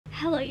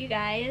Hello you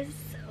guys,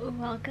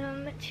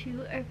 welcome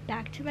to or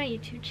back to my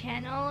YouTube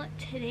channel.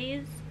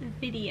 Today's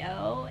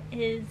video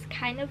is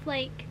kind of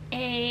like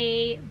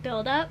a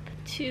build up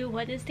to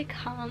what is to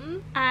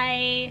come.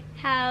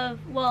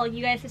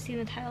 You guys have seen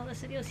the title of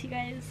this video, so you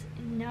guys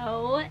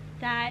know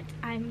that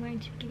I'm going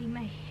to be getting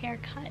my hair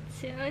cut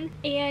soon,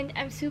 and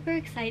I'm super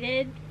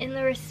excited in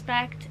the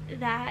respect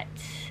that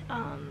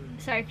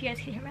sorry if you guys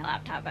can hear my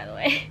laptop by the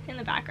way in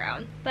the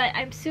background, but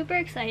I'm super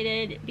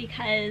excited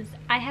because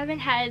I haven't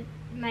had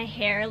my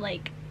hair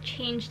like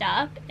changed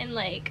up in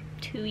like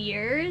 2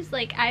 years.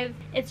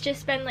 It's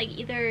just been like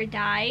either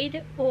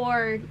dyed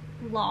or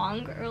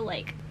long or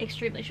like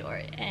extremely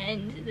short,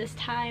 and this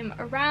time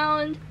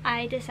around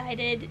I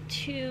decided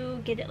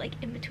to get it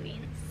like in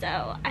between,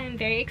 so I'm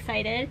very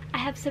excited. I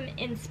have some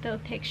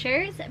inspo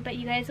pictures, but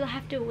you guys will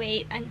have to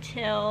wait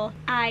until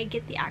I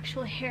get the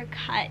actual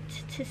haircut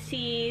to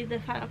see the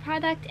final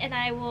product, and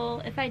I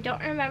will, if I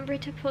don't remember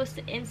to post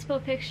the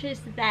inspo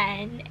pictures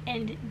then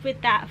and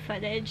with that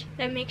footage,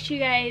 then make sure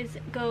you guys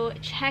go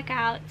check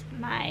out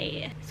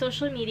my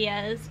social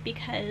medias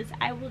because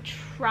I will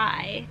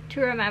try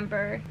to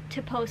remember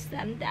to post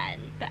them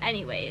then. But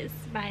anyways,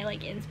 my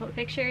like inspo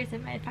pictures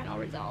and my final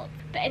result.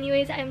 But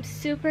anyways, I'm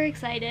super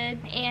excited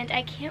and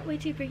I can't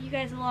wait to bring you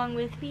guys along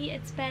with me.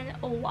 It's been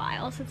a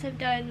while since I've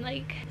done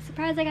like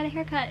surprise I got a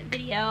haircut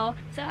video,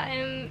 so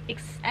I'm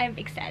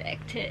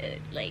ecstatic to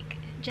like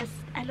just,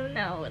 I don't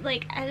know,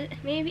 like I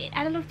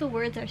don't know if the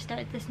words are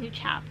start this new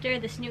chapter,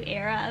 this new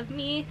era of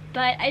me,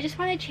 but I just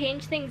want to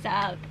change things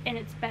up, and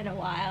it's been a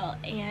while,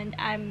 and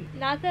I'm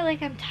not that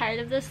like I'm tired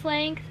of this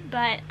length,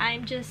 but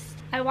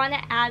I want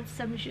to add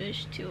some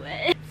zhuzh to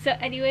it. So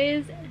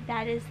anyways,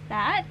 that is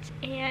that,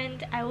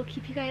 and I will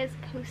keep you guys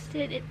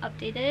posted and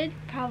updated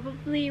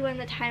probably when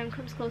the time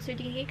comes closer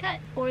to getting it cut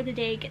or the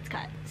day it gets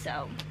cut.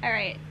 So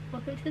alright,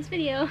 welcome to this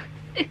video.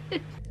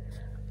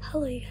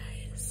 Hello you guys.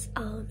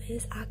 It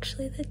is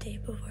actually the day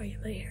before I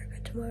get my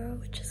haircut tomorrow,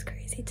 which is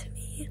crazy to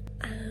me.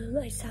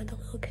 I sound a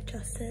little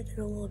congested and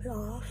a little bit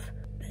off,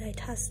 but I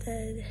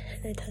tested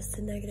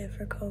negative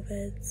for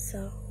COVID,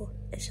 so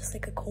it's just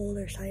like a cold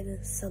or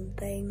sinus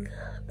something.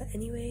 But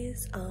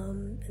anyways,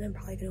 and I'm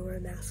probably gonna wear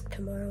a mask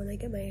tomorrow when I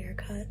get my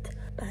haircut,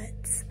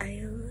 but I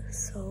am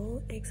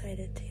so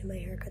excited to get my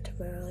haircut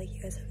tomorrow. Like,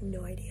 you guys have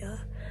no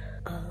idea.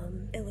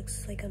 It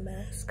looks like a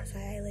mess because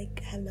I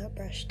like have not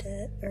brushed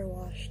it or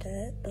washed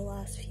it the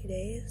last few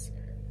days,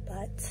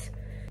 but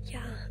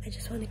yeah, I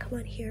just want to come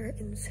on here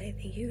and say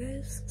thank you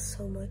guys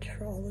so much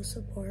for all the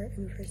support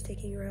and for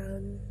sticking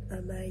around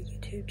on my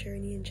YouTube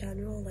journey in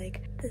general.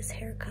 Like, this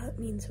haircut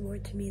means more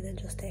to me than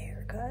just a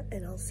haircut,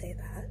 and I'll say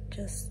that.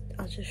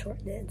 I'll just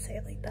shorten it and say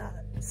it like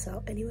that.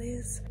 So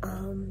anyways,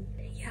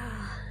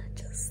 yeah,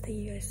 just thank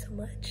you guys so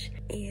much,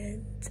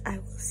 and I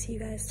will see you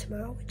guys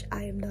tomorrow, which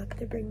I am not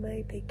gonna bring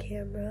my big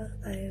camera.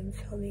 I am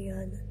filming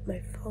on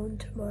my phone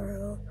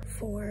tomorrow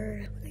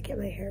for when I get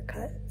my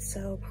haircut,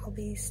 so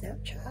probably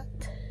Snapchat.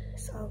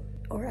 So,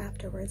 or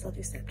afterwards I'll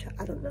do Snapchat,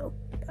 I don't know,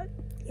 but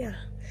yeah.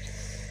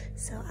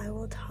 So I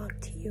will talk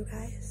to you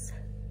guys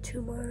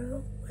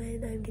tomorrow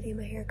when I'm getting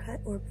my haircut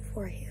or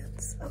beforehand,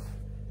 so.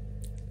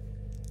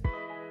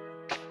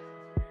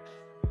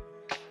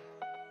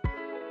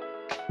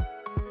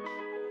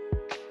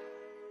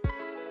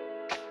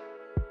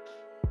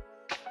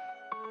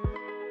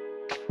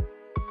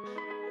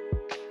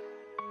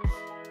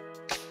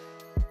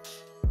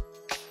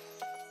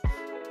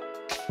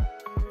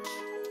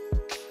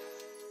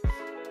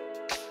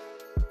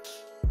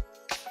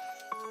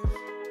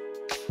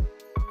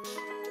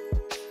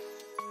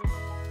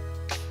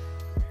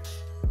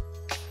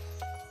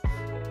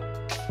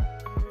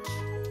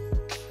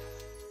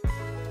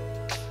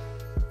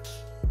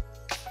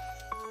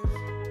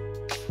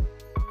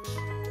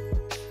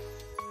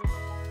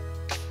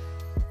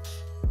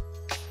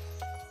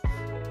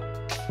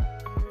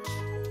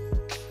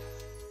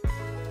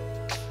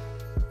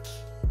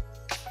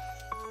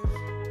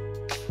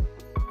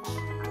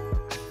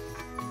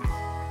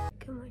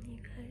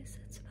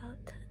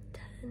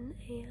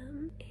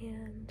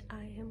 And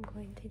I am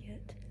going to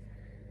get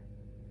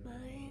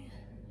my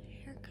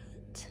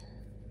haircut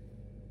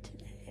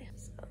today.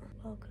 So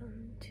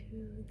welcome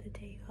to the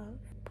day of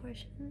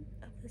portion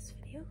of this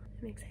video.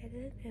 I'm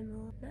excited.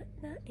 I'm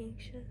not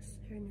anxious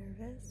or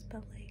nervous,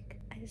 but like,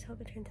 I just hope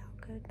it turns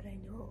out good, but I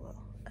know it will.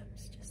 I'm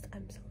so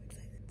excited.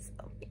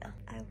 So yeah,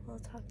 I will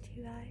talk to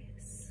you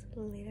guys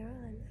later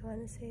on. I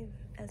want to save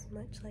as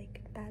much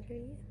like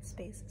battery and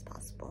space as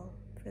possible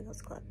for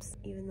those clips,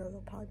 even though they'll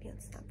probably be on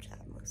Snapchat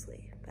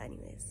mostly. But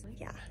anyways,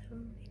 yeah,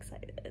 I'm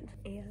excited,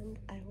 and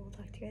I will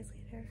talk to you guys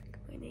later.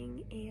 Good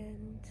morning,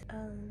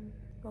 and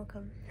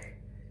welcome.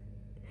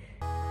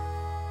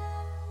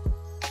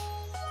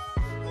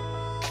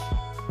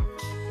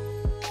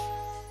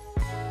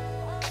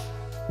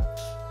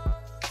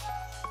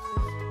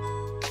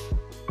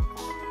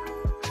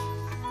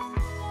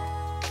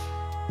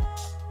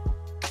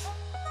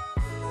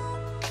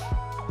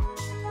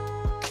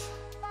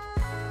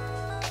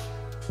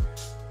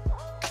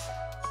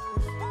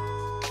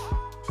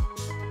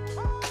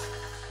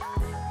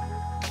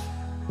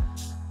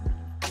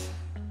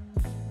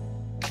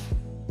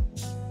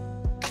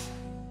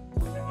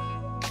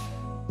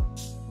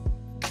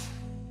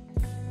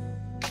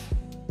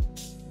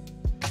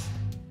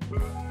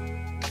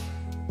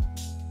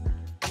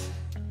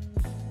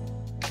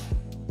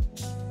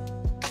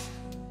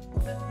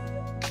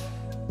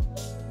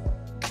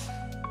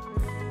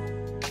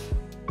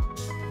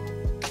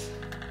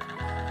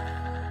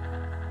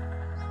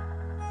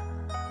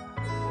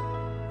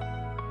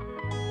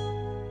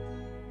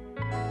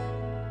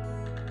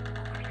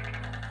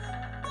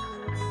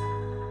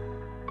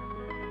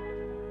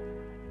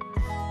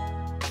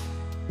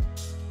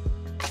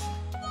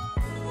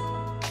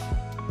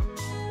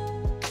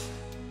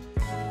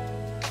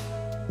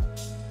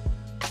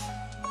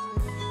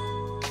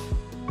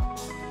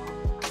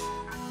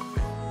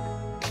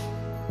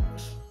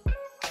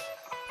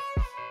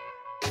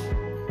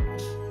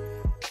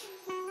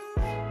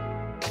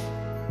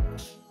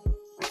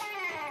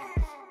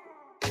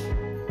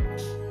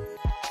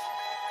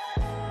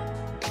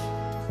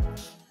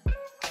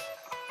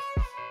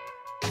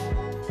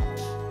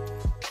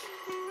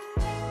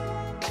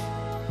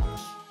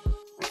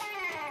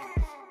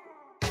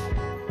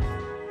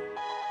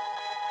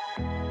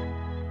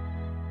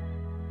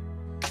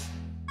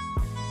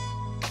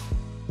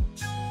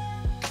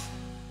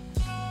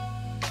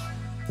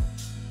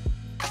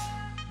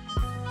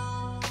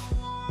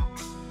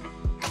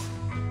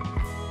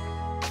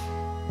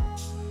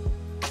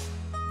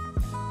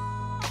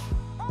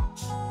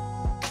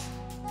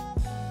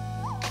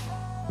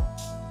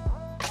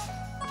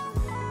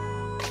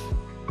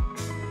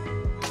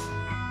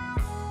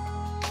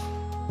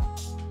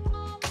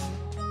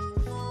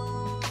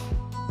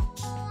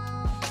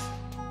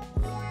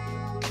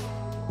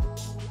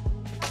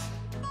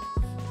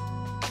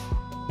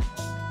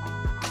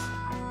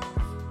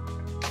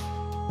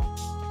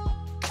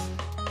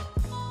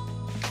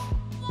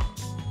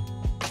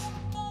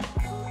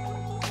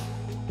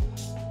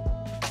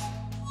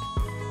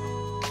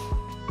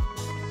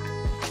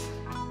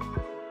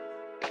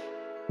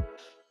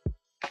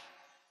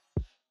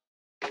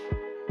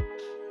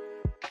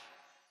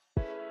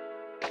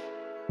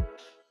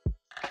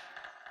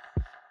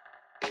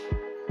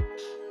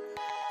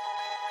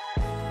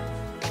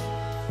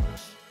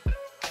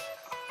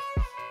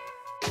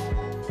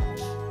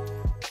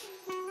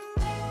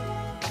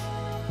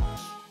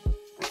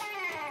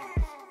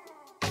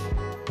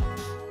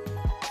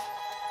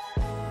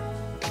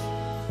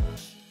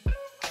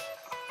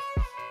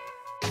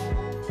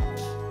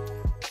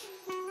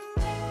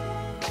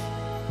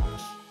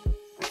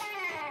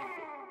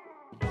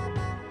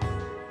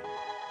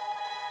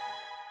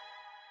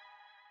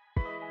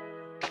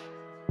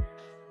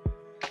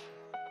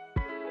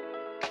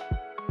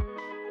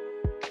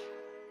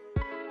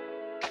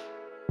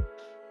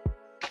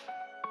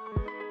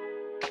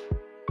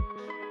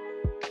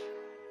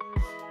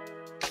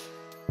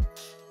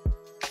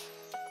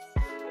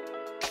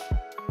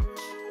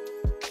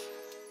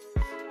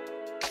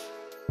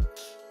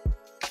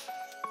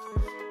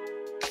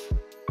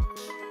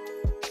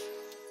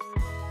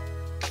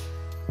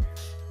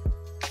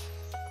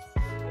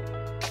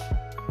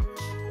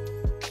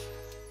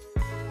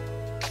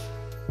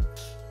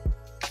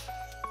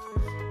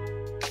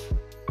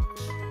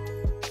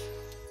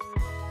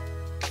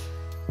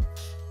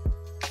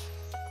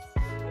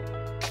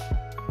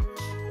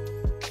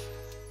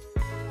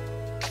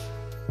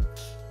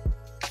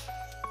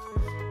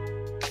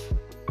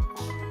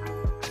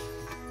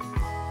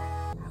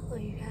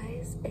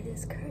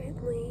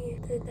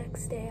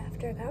 next day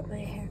after I got my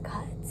hair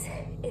cut,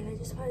 and I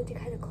just wanted to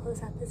kind of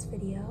close out this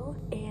video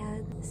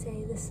and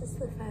say this is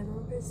the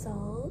final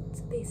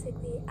result.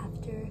 Basically,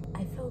 after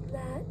I filmed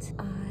that,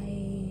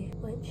 I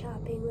went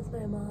shopping with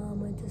my mom,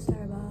 went to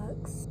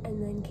Starbucks,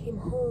 and then came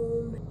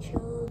home,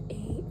 chilled,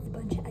 ate, a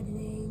bunch of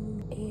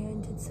editing,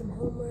 and did some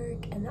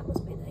homework, and that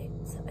was my night.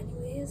 So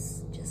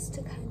anyways, just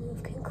to kind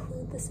of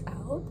conclude this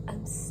out,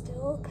 I'm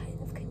still kind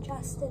of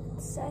congested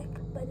and sick,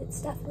 but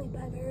it's definitely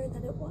better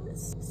than it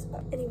was.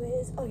 So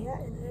anyways, oh yeah,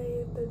 and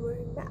I've been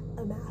wearing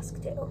a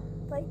mask too,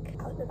 like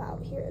out and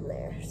about here and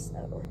there.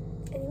 So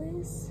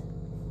anyways,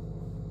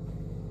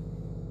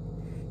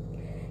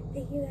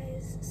 thank you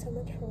guys so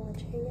much for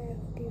watching. I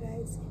hope you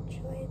guys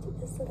enjoyed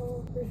this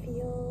little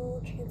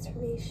reveal,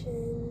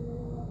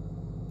 transformation,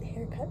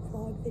 haircut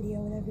vlog video,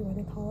 whatever you want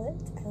to call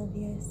it. I love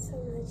you guys so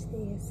much.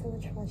 Thank you guys so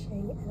much for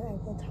watching, and I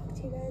will talk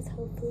to you guys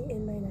hopefully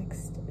in my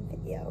next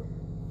video.